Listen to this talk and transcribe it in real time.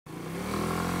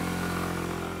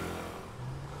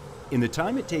In the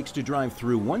time it takes to drive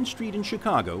through one street in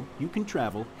Chicago, you can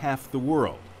travel half the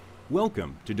world.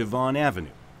 Welcome to Devon Avenue,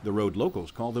 the road locals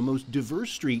call the most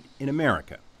diverse street in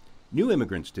America. New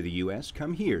immigrants to the U.S.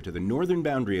 come here to the northern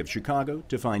boundary of Chicago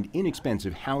to find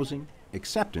inexpensive housing,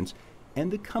 acceptance,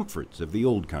 and the comforts of the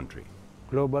old country.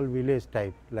 Global village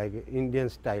type, like Indian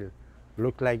style,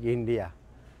 look like India.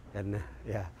 And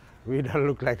yeah, we don't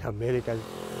look like Americans.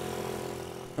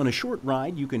 On a short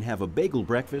ride, you can have a bagel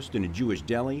breakfast in a Jewish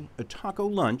deli, a taco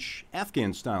lunch,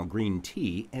 Afghan-style green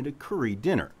tea, and a curry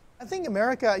dinner. I think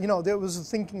America, there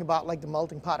was thinking about like the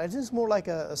melting pot. It's just more like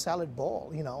a salad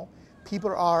bowl,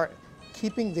 People are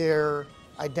keeping their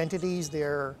identities,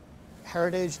 their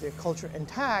heritage, their culture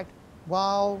intact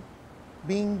while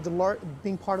being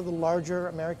part of the larger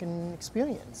American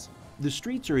experience. The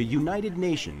streets are a united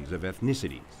nations of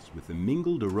ethnicities with the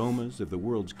mingled aromas of the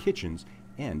world's kitchens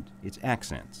and its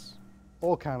accents.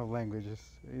 All kind of languages,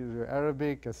 either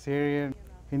Arabic, Assyrian,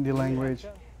 Hindi language,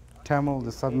 Tamil,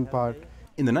 the southern part.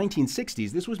 In the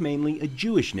 1960s, this was mainly a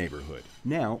Jewish neighborhood.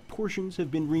 Now, portions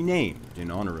have been renamed in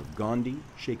honor of Gandhi,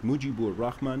 Sheikh Mujibur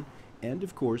Rahman, and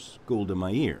of course, Golda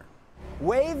Meir.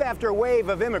 Wave after wave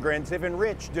of immigrants have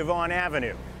enriched Devon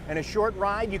Avenue. In a short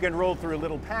ride, you can roll through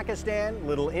Little Pakistan,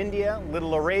 Little India,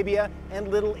 Little Arabia, and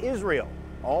Little Israel,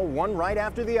 all one right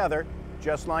after the other,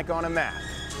 just like on a map.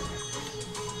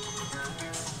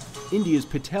 India's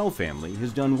Patel family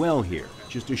has done well here,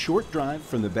 just a short drive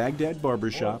from the Baghdad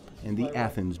barbershop and the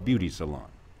Athens beauty salon.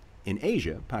 In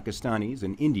Asia, Pakistanis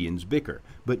and Indians bicker,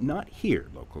 but not here,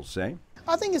 locals say.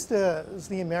 I think it's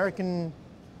the American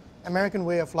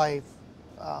way of life.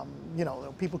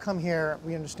 People come here,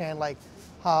 we understand like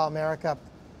how America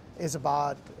is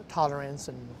about tolerance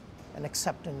and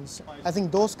acceptance. I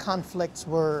think those conflicts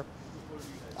were,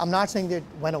 I'm not saying they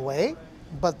went away,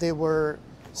 but they were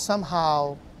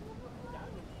somehow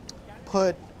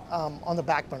put on the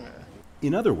back burner.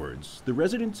 In other words, the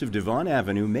residents of Devon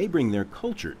Avenue may bring their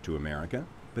culture to America,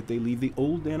 but they leave the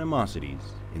old animosities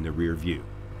in the rear view.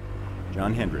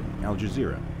 Hendren, Al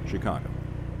Jazeera, Chicago.